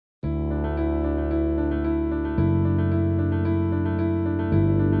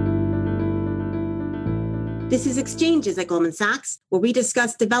This is Exchanges at Goldman Sachs, where we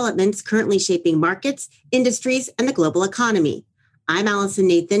discuss developments currently shaping markets, industries, and the global economy. I'm Allison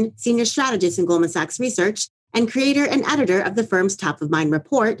Nathan, Senior Strategist in Goldman Sachs Research and creator and editor of the firm's Top of Mind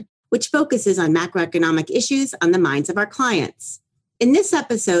report, which focuses on macroeconomic issues on the minds of our clients. In this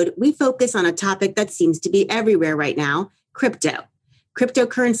episode, we focus on a topic that seems to be everywhere right now, crypto.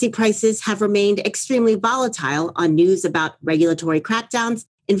 Cryptocurrency prices have remained extremely volatile on news about regulatory crackdowns,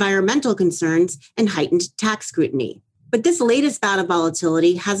 environmental concerns, and heightened tax scrutiny. But this latest bout of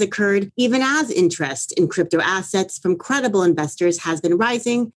volatility has occurred even as interest in crypto assets from credible investors has been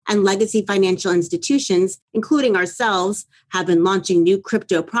rising, and legacy financial institutions, including ourselves, have been launching new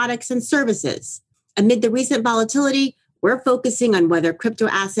crypto products and services. Amid the recent volatility, we're focusing on whether crypto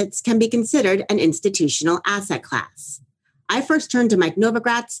assets can be considered an institutional asset class. I first turned to Mike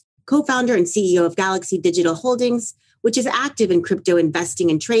Novogratz, co-founder and CEO of Galaxy Digital Holdings, which is active in crypto investing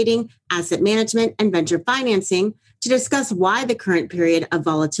and trading, asset management, and venture financing, to discuss why the current period of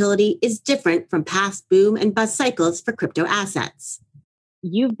volatility is different from past boom and bust cycles for crypto assets.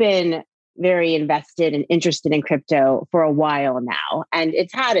 You've been very invested and interested in crypto for a while now, and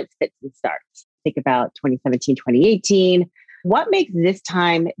it's had its fits and starts. Think about 2017, 2018. What makes this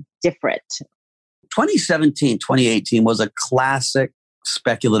time different? 2017, 2018 was a classic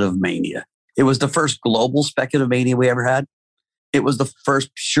speculative mania. It was the first global speculative mania we ever had. It was the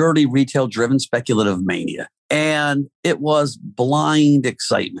first purely retail-driven speculative mania. And it was blind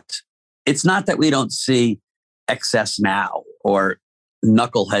excitement. It's not that we don't see excess now or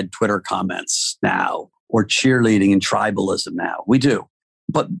knucklehead Twitter comments now or cheerleading and tribalism now. We do.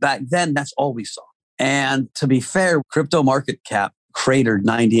 But back then, that's all we saw. And to be fair, crypto market cap cratered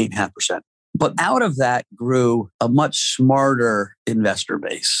 98.5%. But out of that grew a much smarter investor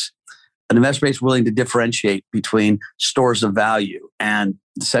base. An investor base willing to differentiate between stores of value and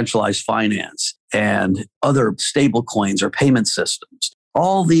decentralized finance and other stable coins or payment systems,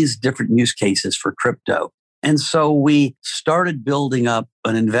 all these different use cases for crypto. And so we started building up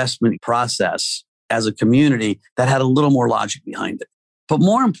an investment process as a community that had a little more logic behind it. But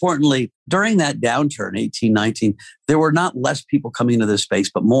more importantly, during that downturn, 18, 19, there were not less people coming into this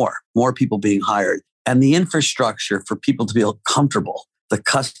space, but more people being hired. And the infrastructure for people to feel comfortable, the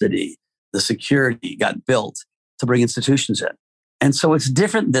custody, the security got built to bring institutions in. And so it's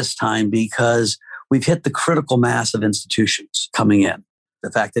different this time because we've hit the critical mass of institutions coming in. The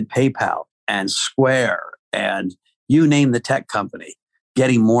fact that PayPal and Square and you name the tech company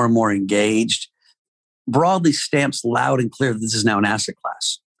getting more and more engaged broadly stamps loud and clear that this is now an asset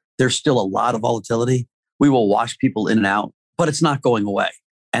class. There's still a lot of volatility. We will watch people in and out, but it's not going away.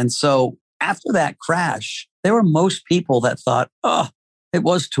 And so after that crash, there were most people that thought, oh, it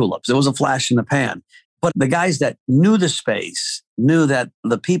was tulips. It was a flash in the pan. But the guys that knew the space knew that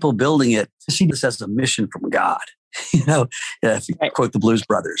the people building it see this as a mission from God. If you quote the Blues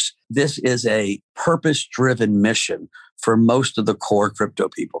Brothers, this is a purpose-driven mission for most of the core crypto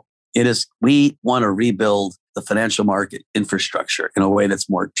people. It is, we want to rebuild the financial market infrastructure in a way that's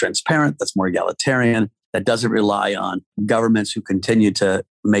more transparent, that's more egalitarian, that doesn't rely on governments who continue to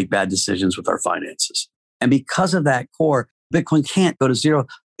make bad decisions with our finances. And because of that core, Bitcoin can't go to zero.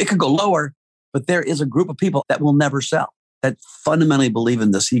 It could go lower, but there is a group of people that will never sell, that fundamentally believe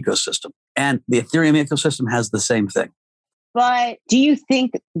in this ecosystem. And the Ethereum ecosystem has the same thing. But do you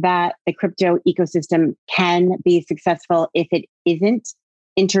think that the crypto ecosystem can be successful if it isn't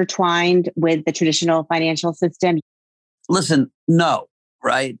intertwined with the traditional financial system? Listen, no,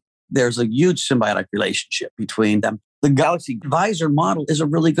 right? There's a huge symbiotic relationship between them. The Galaxy Advisor model is a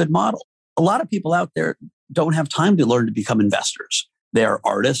really good model. A lot of people out there don't have time to learn to become investors. They're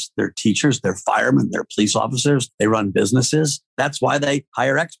artists, they're teachers, they're firemen, they're police officers, they run businesses. That's why they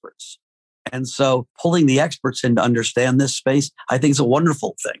hire experts. And so pulling the experts in to understand this space, I think is a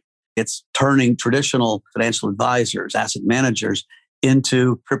wonderful thing. It's turning traditional financial advisors, asset managers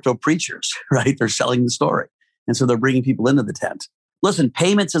into crypto preachers, right? They're selling the story. And so they're bringing people into the tent. Listen,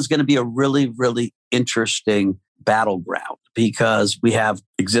 payments is going to be a really, really interesting battleground because we have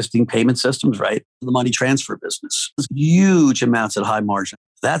existing payment systems, right? The money transfer business, huge amounts at high margin.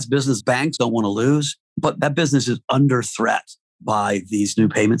 That's business banks don't want to lose, but that business is under threat by these new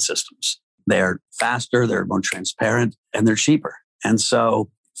payment systems. They're faster, they're more transparent, and they're cheaper. And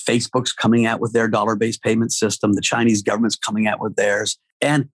so Facebook's coming out with their dollar-based payment system. The Chinese government's coming out with theirs.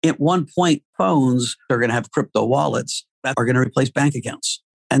 And at one point, phones are going to have crypto wallets that are going to replace bank accounts.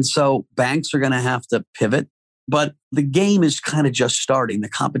 And so banks are going to have to pivot. But the game is kind of just starting. The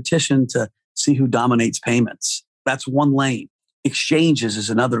competition to see who dominates payments. That's one lane. Exchanges is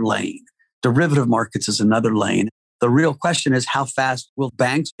another lane. Derivative markets is another lane. The real question is how fast will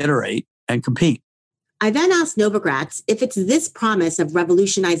banks iterate and compete? I then asked Novogratz if it's this promise of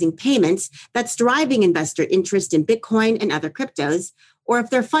revolutionizing payments that's driving investor interest in Bitcoin and other cryptos, or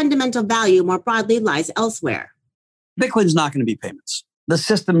if their fundamental value more broadly lies elsewhere. Bitcoin's not going to be payments. The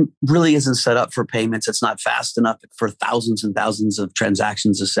system really isn't set up for payments. It's not fast enough for thousands and thousands of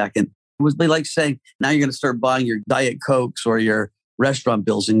transactions a second. It would be like saying, now you're going to start buying your Diet Cokes or your restaurant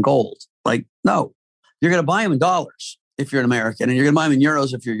bills in gold. Like, no, you're going to buy them in dollars if you're an American, and you're going to buy them in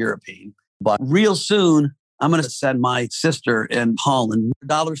euros if you're European. But real soon, I'm going to send my sister in Holland a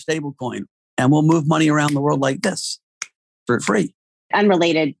dollar stablecoin, and we'll move money around the world like this for free.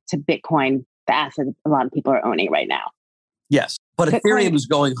 Unrelated to Bitcoin, the asset a lot of people are owning right now. Yes, but Bitcoin, Ethereum is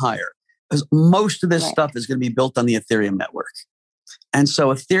going higher because most of this stuff is going to be built on the Ethereum network. And so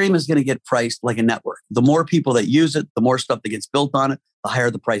Ethereum is going to get priced like a network. The more people that use it, the more stuff that gets built on it, the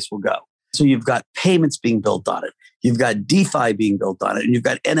higher the price will go. So you've got payments being built on it. You've got DeFi being built on it, and you've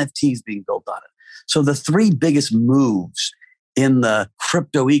got NFTs being built on it. So the three biggest moves in the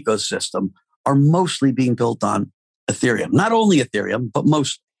crypto ecosystem are mostly being built on Ethereum. Not only Ethereum, but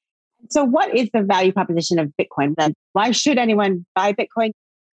most. So what is the value proposition of Bitcoin then? Why should anyone buy Bitcoin?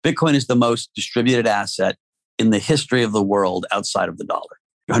 Bitcoin is the most distributed asset in the history of the world outside of the dollar.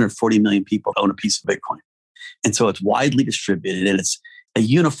 140 million people own a piece of Bitcoin. And so it's widely distributed, and it's a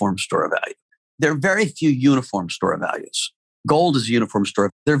uniform store of value. There are very few uniform store of values. Gold is a uniform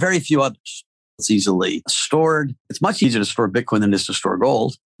store. There are very few others. It's easily stored. It's much easier to store Bitcoin than it is to store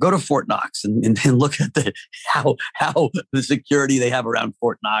gold. Go to Fort Knox and look at how the security they have around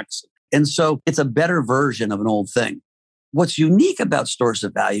Fort Knox. And so it's a better version of an old thing. What's unique about stores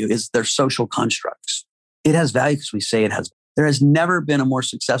of value is their social constructs. It has value because we say it has. There has never been a more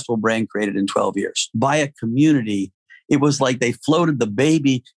successful brand created in 12 years by a community. It was like they floated the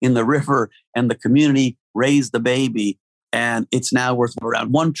baby in the river and the community raised the baby, and it's now worth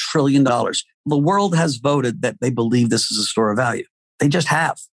around $1 trillion. The world has voted that they believe this is a store of value. They just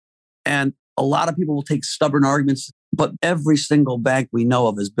have. And a lot of people will take stubborn arguments, but every single bank we know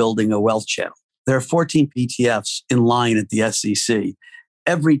of is building a wealth channel. There are 14 ETFs in line at the SEC.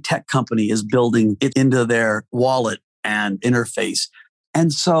 Every tech company is building it into their wallet and interface.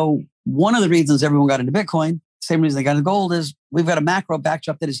 And so one of the reasons everyone got into Bitcoin, same reason they got into gold, is we've got a macro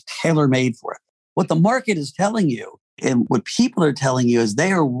backdrop that is tailor-made for it. What the market is telling you and what people are telling you is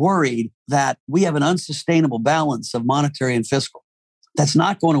they are worried that we have an unsustainable balance of monetary and fiscal. That's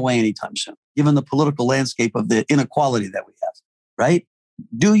not going away anytime soon, given the political landscape of the inequality that we have, right?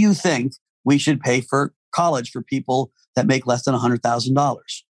 Do you think we should pay for college for people that make less than $100,000?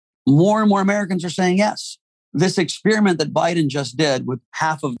 More and more Americans are saying yes. This experiment that Biden just did with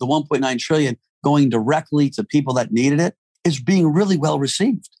half of the 1.9 trillion going directly to people that needed it is being really well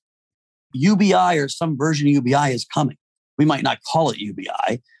received. UBI or some version of UBI is coming. We might not call it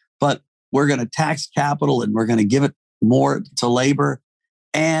UBI, but we're going to tax capital and we're going to give it more to labor.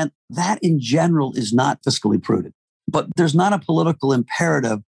 And that in general is not fiscally prudent. But there's not a political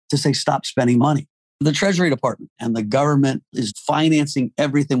imperative to say stop spending money. The Treasury Department and the government is financing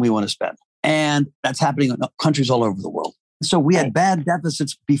everything we want to spend. And that's happening in countries all over the world. So we had bad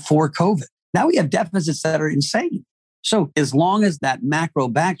deficits before COVID. Now we have deficits that are insane. So as long as that macro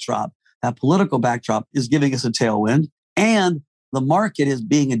backdrop, that political backdrop is giving us a tailwind and the market is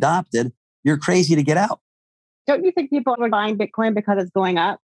being adopted, you're crazy to get out. Don't you think people are buying Bitcoin because it's going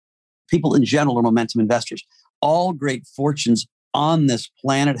up? People in general are momentum investors. All great fortunes on this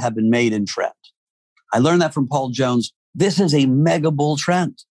planet have been made in trend. I learned that from Paul Jones. This is a mega bull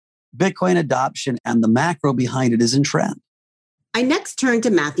trend. Bitcoin adoption and the macro behind it is in trend. I next turned to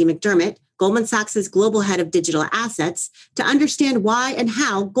Matthew McDermott, Goldman Sachs' global head of digital assets, to understand why and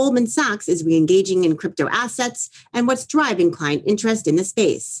how Goldman Sachs is re-engaging in crypto assets and what's driving client interest in the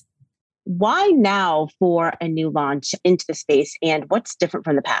space. Why now for a new launch into the space, and what's different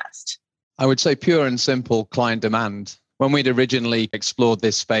from the past? I would say pure and simple client demand. When we'd originally explored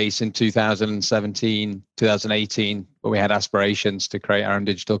this space in 2017, 2018, where we had aspirations to create our own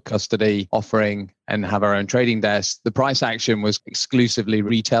digital custody offering and have our own trading desk, the price action was exclusively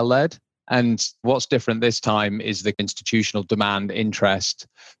retail-led. And what's different this time is the institutional demand interest,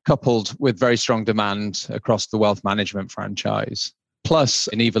 coupled with very strong demand across the wealth management franchise. Plus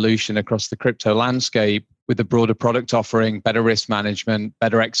an evolution across the crypto landscape with a broader product offering, better risk management,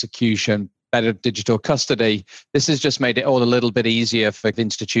 better execution, better digital custody. This has just made it all a little bit easier for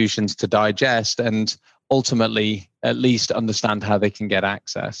institutions to digest and ultimately at least understand how they can get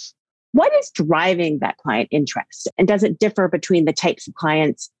access. What is driving that client interest? And does it differ between the types of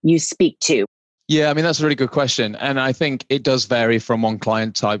clients you speak to? Yeah, I mean, that's a really good question. And I think it does vary from one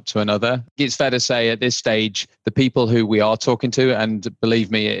client type to another. It's fair to say at this stage, the people who we are talking to, and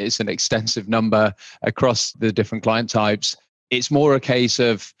believe me, it's an extensive number across the different client types, it's more a case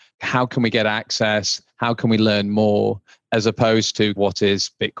of how can we get access? How can we learn more? As opposed to what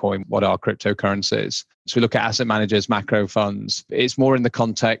is Bitcoin? What are cryptocurrencies? So we look at asset managers, macro funds. It's more in the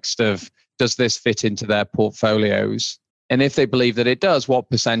context of, does this fit into their portfolios? And if they believe that it does, what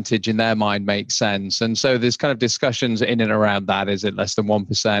percentage in their mind makes sense? And so there's kind of discussions in and around that. Is it less than 1%,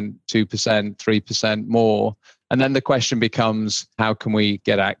 2%, 3% more? And then the question becomes, how can we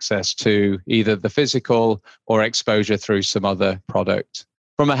get access to either the physical or exposure through some other product?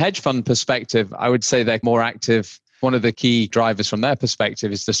 From a hedge fund perspective, I would say they're more active. One of the key drivers from their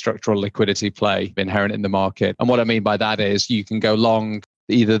perspective is the structural liquidity play inherent in the market. And what I mean by that is you can go long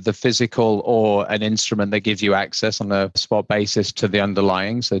either the physical or an instrument that gives you access on a spot basis to the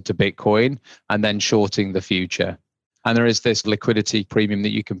underlying, so to Bitcoin, and then shorting the future. And there is this liquidity premium that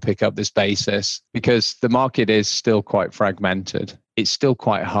you can pick up this basis because the market is still quite fragmented. It's still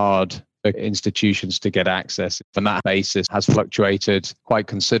quite hard for institutions to get access. And that basis has fluctuated quite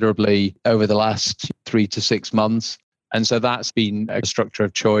considerably over the last 3 to 6 months. And so that's been a structure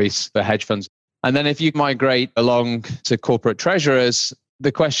of choice for hedge funds. And then if you migrate along to corporate treasurers,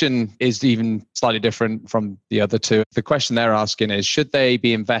 the question is even slightly different from the other two. The question they're asking is, should they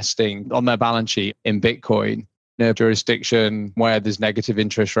be investing on their balance sheet in Bitcoin in a jurisdiction where there's negative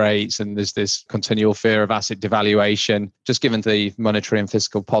interest rates and there's this continual fear of asset devaluation? Just given the monetary and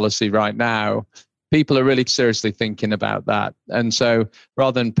fiscal policy right now, people are really seriously thinking about that. And so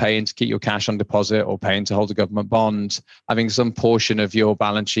rather than paying to keep your cash on deposit or paying to hold a government bond, having some portion of your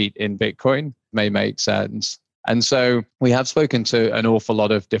balance sheet in Bitcoin may make sense. And so we have spoken to an awful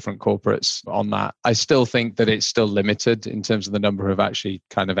lot of different corporates on that. I still think that it's still limited in terms of the number who have actually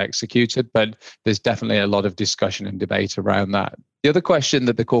kind of executed, but there's definitely a lot of discussion and debate around that. The other question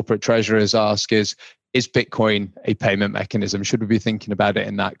that the corporate treasurers ask is Bitcoin a payment mechanism? Should we be thinking about it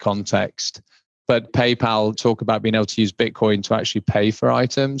in that context? But PayPal talk about being able to use Bitcoin to actually pay for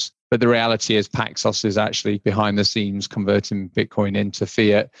items. But the reality is Paxos is actually behind the scenes converting Bitcoin into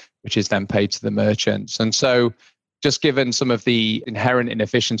fiat, which is then paid to the merchants. And so just given some of the inherent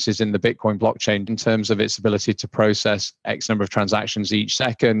inefficiencies in the Bitcoin blockchain in terms of its ability to process X number of transactions each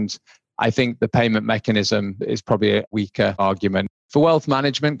second, I think the payment mechanism is probably a weaker argument. For wealth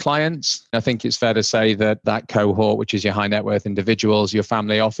management clients, I think it's fair to say that that cohort, which is your high net worth individuals, your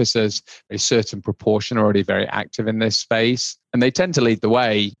family offices, a certain proportion are already very active in this space. And they tend to lead the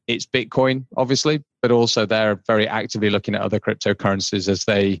way. It's Bitcoin, obviously, but also they're very actively looking at other cryptocurrencies as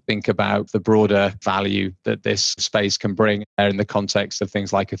they think about the broader value that this space can bring. In the context of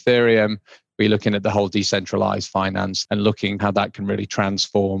things like Ethereum, we're looking at the whole decentralized finance and looking how that can really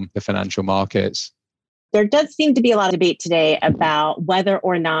transform the financial markets. There does seem to be a lot of debate today about whether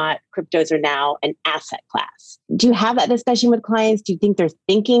or not cryptos are now an asset class. Do you have that discussion with clients? Do you think they're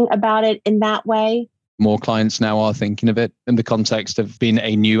thinking about it in that way? More clients now are thinking of it in the context of being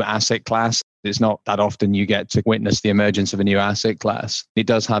a new asset class. It's not that often you get to witness the emergence of a new asset class. It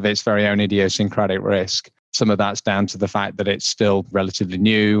does have its very own idiosyncratic risk. Some of that's down to the fact that it's still relatively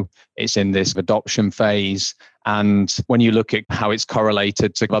new. It's in this adoption phase. And when you look at how it's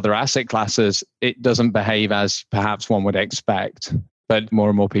correlated to other asset classes, it doesn't behave as perhaps one would expect. But more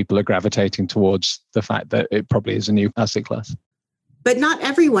and more people are gravitating towards the fact that it probably is a new asset class. But not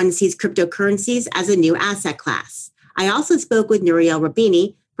everyone sees cryptocurrencies as a new asset class. I also spoke with Nouriel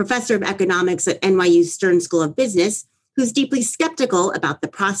Roubini, professor of economics at NYU Stern School of Business, who's deeply skeptical about the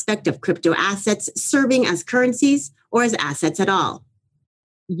prospect of crypto assets serving as currencies or as assets at all.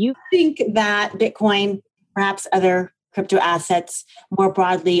 You think that Bitcoin, perhaps other crypto assets more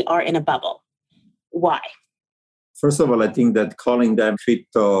broadly, are in a bubble. Why? First of all, I think that calling them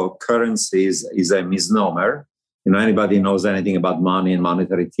cryptocurrencies is a misnomer. Anybody who knows anything about money and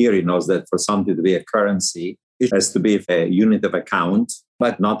monetary theory knows that for something to be a currency, it has to be a unit of account,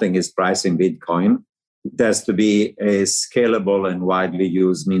 but nothing is priced in Bitcoin. It has to be a scalable and widely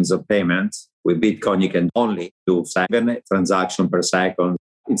used means of payment. With Bitcoin, you can only do 7 transactions per second.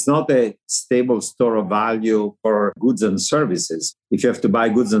 It's not a stable store of value for goods and services. If you have to buy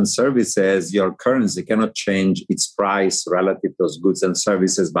goods and services, your currency cannot change its price relative to those goods and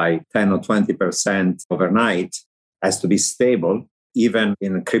services by 10 or 20% overnight. It has to be stable. Even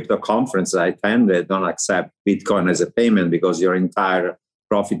in crypto conferences I attend, they don't accept Bitcoin as a payment because your entire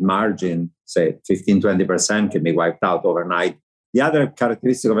profit margin, say 15-20%, can be wiped out overnight. The other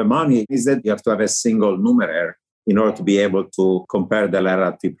characteristic of a money is that you have to have a single numeraire in order to be able to compare the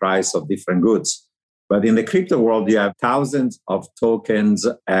relative price of different goods. But in the crypto world, you have thousands of tokens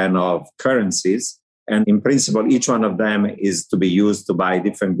and of currencies. And in principle, each one of them is to be used to buy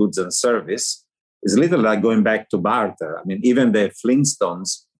different goods and service. It's a little like going back to barter. I mean, even the Flintstones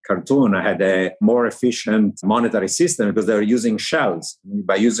cartoon had a more efficient monetary system because they were using shells.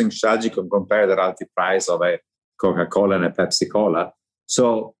 By using shells, you can compare the relative price of a Coca-Cola and a Pepsi-Cola.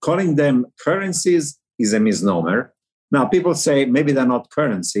 So calling them currencies is a misnomer. Now, people say maybe they're not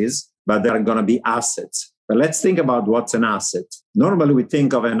currencies, but they're going to be assets. But let's think about what's an asset. Normally, we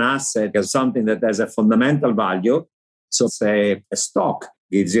think of an asset as something that has a fundamental value. So say a stock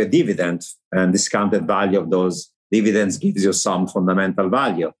gives you a dividend, and discounted value of those dividends gives you some fundamental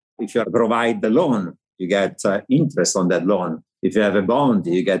value. If you provide the loan, you get interest on that loan. If you have a bond,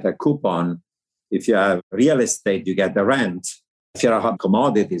 you get a coupon. If you have real estate, you get the rent. If you have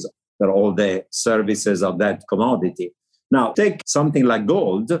commodities, they're all the services of that commodity. Now, take something like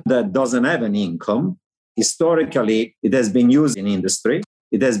gold that doesn't have an income. Historically, it has been used in industry.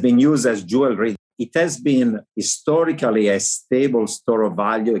 It has been used as jewelry. It has been historically a stable store of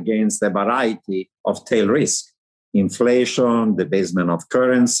value against a variety of tail risk. Inflation, debasement of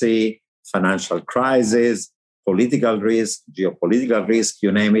currency, financial crisis, political risk, geopolitical risk,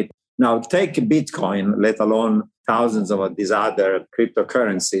 you name it. Now, take Bitcoin, let alone thousands of these other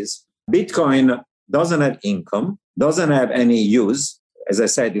cryptocurrencies. Bitcoin doesn't have income, doesn't have any use. As I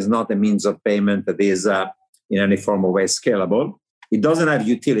said, it's not a means of payment that is in any form of way scalable. It doesn't have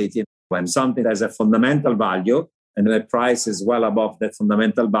utility. When something has a fundamental value and the price is well above that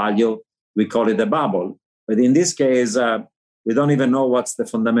fundamental value, we call it a bubble. But in this case, we don't even know what's the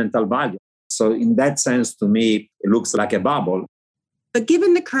fundamental value. So in that sense, to me, it looks like a bubble. But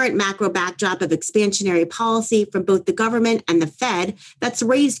given the current macro backdrop of expansionary policy from both the government and the Fed that's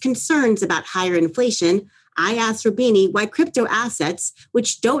raised concerns about higher inflation, I asked Roubini why crypto assets,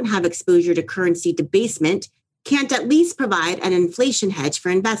 which don't have exposure to currency debasement, can't at least provide an inflation hedge for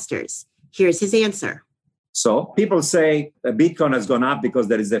investors. Here's his answer. So people say that Bitcoin has gone up because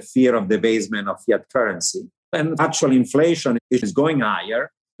there is a fear of debasement of fiat currency. And actual inflation is going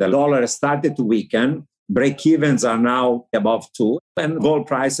higher. The dollar has started to weaken. Break-evens are now above 2, and gold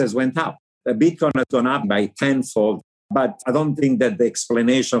prices went up. Bitcoin has gone up by tenfold. But I don't think that the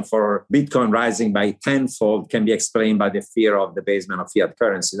explanation for Bitcoin rising by tenfold can be explained by the fear of debasement of fiat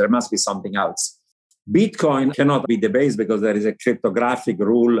currency. There must be something else. Bitcoin cannot be debased because there is a cryptographic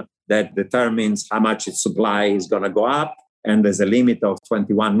rule that determines how much its supply is going to go up, and there's a limit of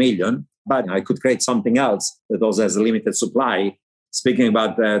 21 million. But I could create something else that also has a limited supply, speaking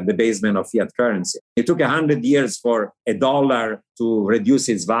about the debasement of fiat currency. It took 100 years for a dollar to reduce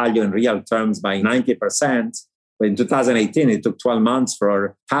its value in real terms by 90%. But in 2018, it took 12 months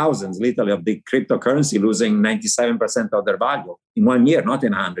for thousands, literally, of the cryptocurrency losing 97% of their value in 1 year, not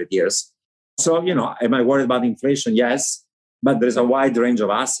in 100 years. So, am I worried about inflation? Yes. But there's a wide range of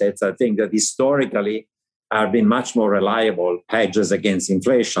assets, I think, that historically have been much more reliable hedges against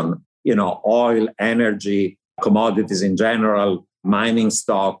inflation. Oil, energy, commodities in general, mining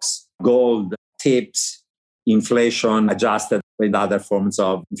stocks, gold, tips, inflation adjusted with other forms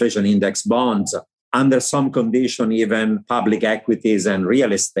of inflation index bonds. Under some condition, even public equities and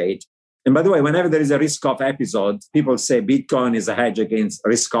real estate. And by the way, whenever there is a risk-off episode, people say Bitcoin is a hedge against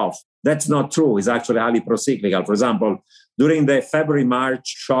risk-off. That's not true. It's actually highly procyclical. For example, during the February-March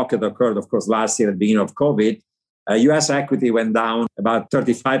shock that occurred, of course, last year at the beginning of COVID, US equity went down about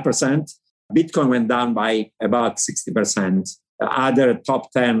 35%. Bitcoin went down by about 60%. Other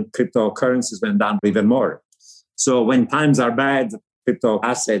top 10 cryptocurrencies went down even more. So when times are bad, crypto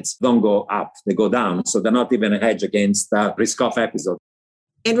assets don't go up, they go down. So they're not even a hedge against risk-off episode.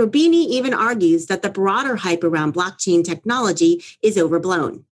 And Roubini even argues that the broader hype around blockchain technology is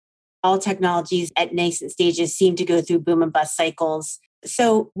overblown. All technologies at nascent stages seem to go through boom and bust cycles.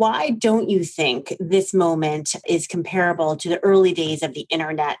 So why don't you think this moment is comparable to the early days of the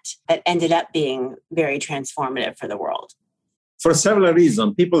internet that ended up being very transformative for the world? For several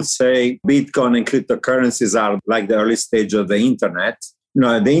reasons. People say Bitcoin and cryptocurrencies are like the early stage of the internet.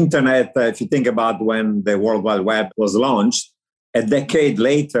 The internet, if you think about when the World Wide Web was launched, a decade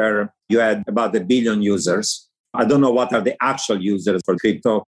later, you had about 1 billion users. I don't know what are the actual users for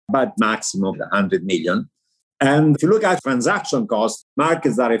crypto, but maximum 100 million. And if you look at transaction costs,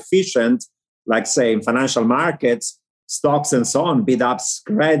 markets are efficient, like say in financial markets, stocks and so on, bid-up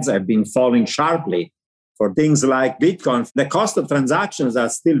spreads have been falling sharply. For things like Bitcoin, the cost of transactions are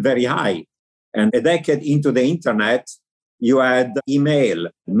still very high. And a decade into the internet, you had email,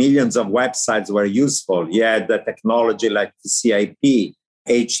 millions of websites were useful. You had the technology like CIP,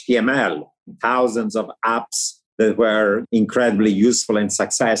 HTML, thousands of apps that were incredibly useful and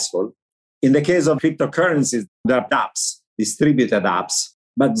successful. In the case of cryptocurrencies, there are dApps, distributed apps,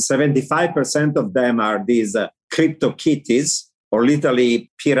 but 75% of them are these crypto kitties, or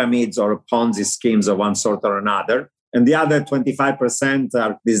literally pyramids or Ponzi schemes of one sort or another. And the other 25%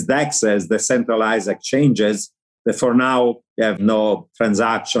 are these DEXs, the centralized exchanges, that for now have no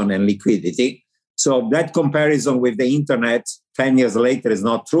transaction and liquidity. So that comparison with the internet 10 years later is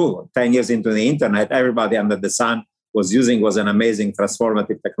not true. 10 years into the internet, everybody under the sun was an amazing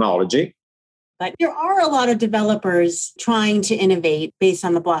transformative technology. But there are a lot of developers trying to innovate based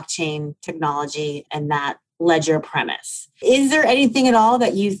on the blockchain technology and that ledger premise. Is there anything at all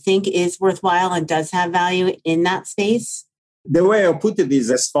that you think is worthwhile and does have value in that space? The way I put it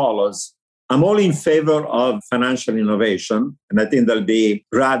is as follows. I'm all in favor of financial innovation, and I think there'll be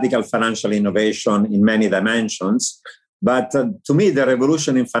radical financial innovation in many dimensions. But to me, the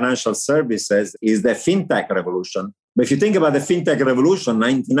revolution in financial services is the fintech revolution. But if you think about the fintech revolution,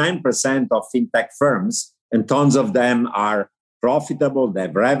 99% of fintech firms, and tons of them are profitable, they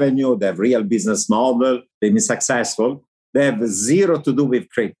have revenue, they have real business model, they've been successful. They have zero to do with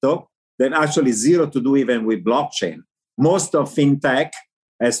crypto. They have actually zero to do even with blockchain. Most of fintech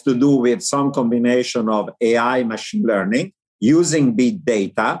has to do with some combination of AI, machine learning, using big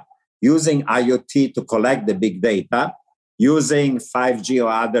data, using IoT to collect the big data, using 5G or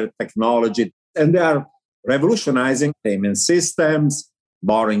other technology. And they are revolutionizing payment systems,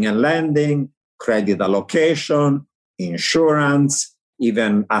 borrowing and lending, credit allocation, insurance,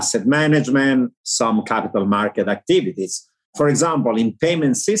 even asset management, some capital market activities. For example, in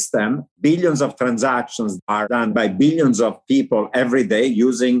payment system, billions of transactions are done by billions of people every day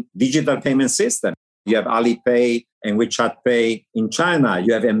using digital payment system. You have Alipay and WeChat Pay in China.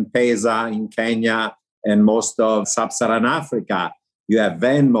 You have M-Pesa in Kenya and most of Sub-Saharan Africa. You have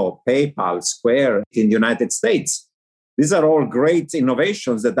Venmo, PayPal, Square in the United States. These are all great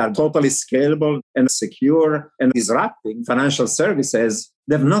innovations that are totally scalable and secure and disrupting financial services.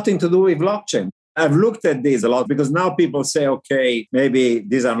 They have nothing to do with blockchain. I've looked at this a lot because now people say, okay, maybe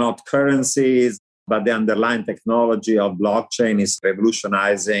these are not currencies, but the underlying technology of blockchain is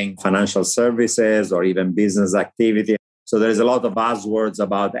revolutionizing financial services or even business activity. So there's a lot of buzzwords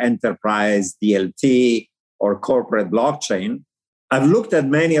about enterprise, DLT, or corporate blockchain. I've looked at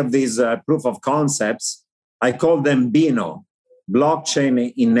many of these proof of concepts. I call them BINO,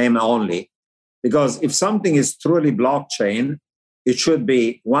 blockchain in name only, because if something is truly blockchain, it should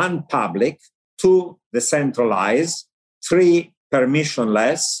be 1, public, 2, decentralized, 3,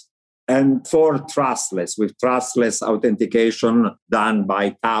 permissionless, and 4, trustless, with trustless authentication done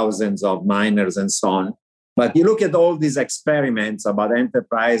by thousands of miners and so on. But you look at all these experiments about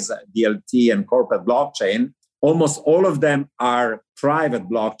enterprise, DLT, and corporate blockchain, almost all of them are private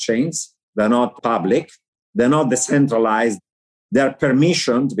blockchains. They're not public. They're not decentralized. They're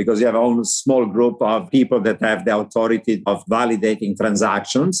permissioned because you have a small group of people that have the authority of validating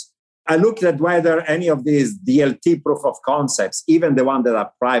transactions. I looked at whether any of these DLT proof of concepts, even the ones that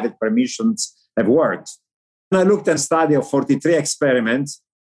are private permissions, have worked. And I looked at a study of 43 experiments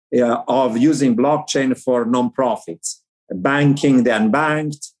of using blockchain for nonprofits, banking the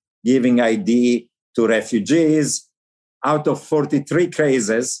unbanked, giving ID to refugees. Out of 43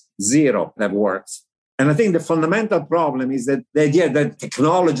 cases, 0 have worked. And I think the fundamental problem is that the idea that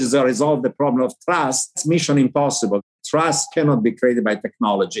technologies will resolve the problem of trust is mission impossible. Trust cannot be created by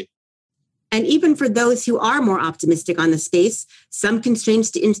technology. And even for those who are more optimistic on the space, some constraints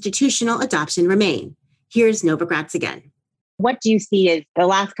to institutional adoption remain. Here's Nova Gratz again. What do you see as the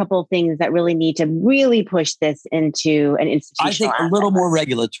last couple of things that really need to really push this into an institutional I think a little more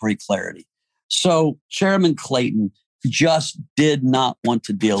regulatory clarity. So Chairman Clayton just did not want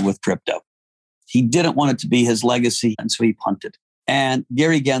to deal with crypto. He didn't want it to be his legacy, and so he punted. And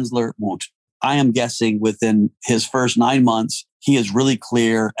Gary Gensler won't. I am guessing within his first 9 months, he is really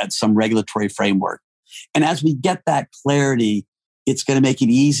clear at some regulatory framework. And as we get that clarity, it's going to make it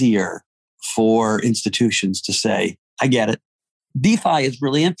easier for institutions to say, I get it. DeFi is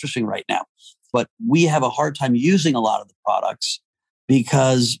really interesting right now, but we have a hard time using a lot of the products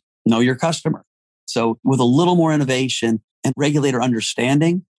because know your customer. So with a little more innovation and regulator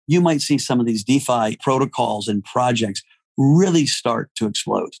understanding, you might see some of these DeFi protocols and projects really start to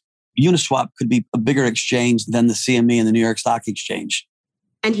explode. Uniswap could be a bigger exchange than the CME and the New York Stock Exchange.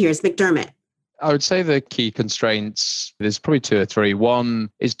 And here's McDermott. I would say the key constraints, there's probably 2 or 3. One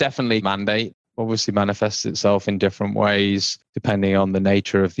is definitely mandate. Obviously manifests itself in different ways depending on the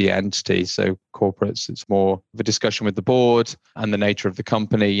nature of the entity. So corporates, it's more of a discussion with the board and the nature of the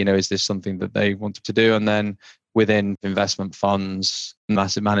company. Is this something that they want to do? And then within investment funds and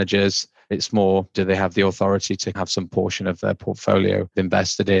asset managers, It's more, do they have the authority to have some portion of their portfolio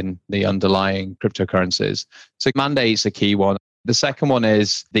invested in the underlying cryptocurrencies? So mandate's a key one. The second one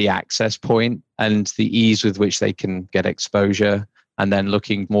is the access point and the ease with which they can get exposure, and then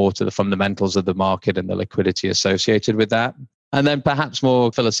looking more to the fundamentals of the market and the liquidity associated with that. And then perhaps more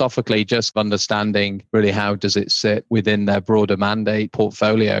philosophically, just understanding really how does it sit within their broader mandate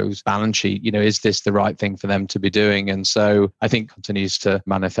portfolios, balance sheet, is this the right thing for them to be doing? And so I think continues to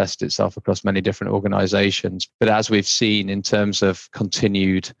manifest itself across many different organizations. But as we've seen in terms of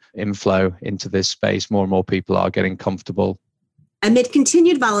continued inflow into this space, more and more people are getting comfortable. Amid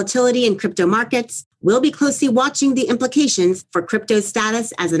continued volatility in crypto markets, we'll be closely watching the implications for crypto's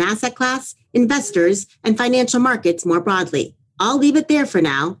status as an asset class, investors, and financial markets more broadly. I'll leave it there for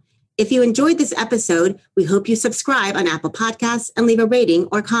now. If you enjoyed this episode, we hope you subscribe on Apple Podcasts and leave a rating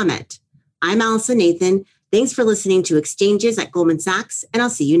or comment. I'm Allison Nathan. Thanks for listening to Exchanges at Goldman Sachs, and I'll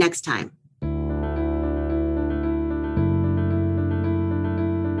see you next time.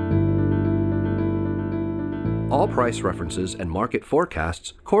 All price references and market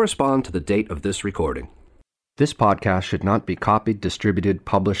forecasts correspond to the date of this recording. This podcast should not be copied, distributed,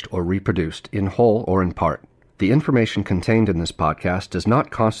 published, or reproduced in whole or in part. The information contained in this podcast does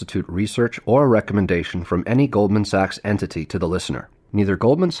not constitute research or a recommendation from any Goldman Sachs entity to the listener. Neither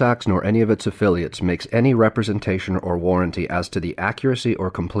Goldman Sachs nor any of its affiliates makes any representation or warranty as to the accuracy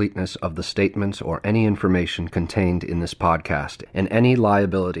or completeness of the statements or any information contained in this podcast, and any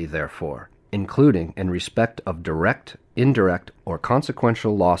liability therefore, including in respect of direct, indirect, or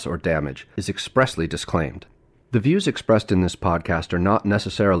consequential loss or damage, is expressly disclaimed. The views expressed in this podcast are not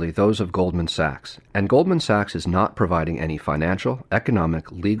necessarily those of Goldman Sachs, and Goldman Sachs is not providing any financial,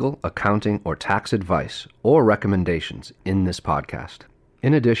 economic, legal, accounting, or tax advice or recommendations in this podcast.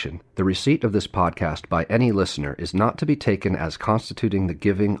 In addition, the receipt of this podcast by any listener is not to be taken as constituting the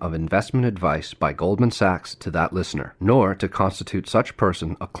giving of investment advice by Goldman Sachs to that listener, nor to constitute such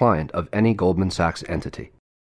person a client of any Goldman Sachs entity.